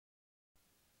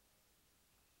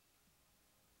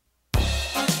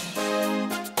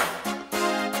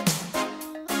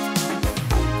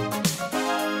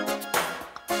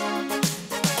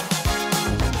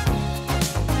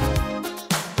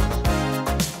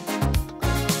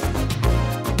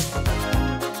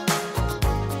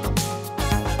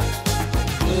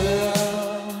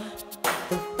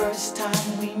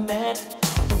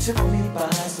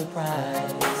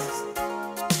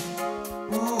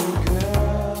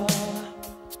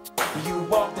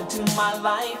into my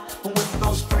life with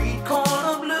those street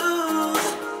corner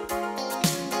blues.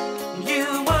 You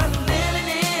were living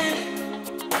in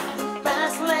the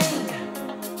fast lane,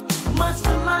 much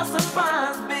to my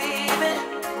surprise, baby.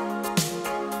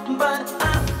 But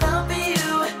I love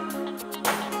you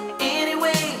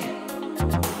anyway.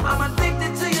 I'm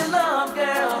addicted to your love,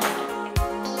 girl.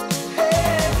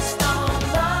 Hey, stone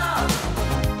love.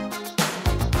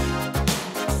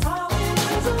 That's all we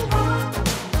ever want.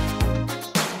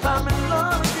 I'm in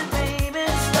love with you, baby.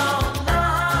 Stone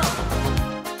love.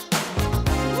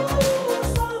 Ooh,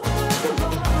 that's all we ever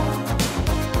want.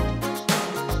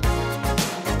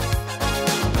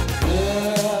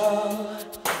 Girl,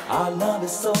 our love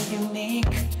is so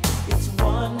unique. It's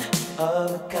one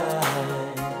of a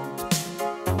kind.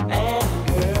 And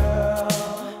girl,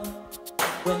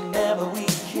 whenever we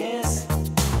kiss,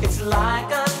 it's like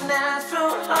a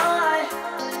natural high.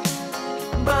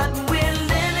 But we're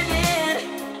living in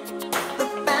the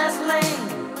fast lane,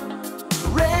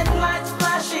 red lights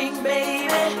flashing,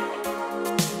 baby.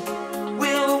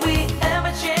 Will we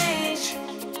ever change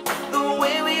the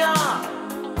way we are?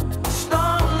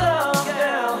 Stone love,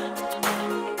 girl.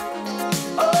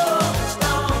 Oh,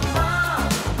 stone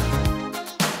love.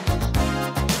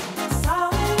 That's all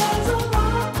we ever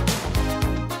want.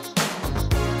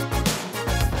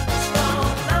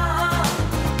 Stone love.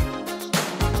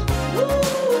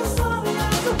 Ooh, that's all we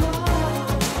ever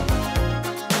want.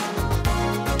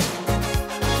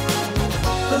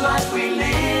 The life we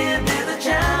live is a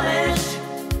challenge.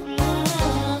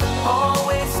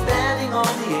 Always standing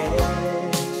on the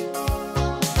edge.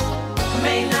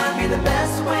 May not be the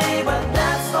best way, but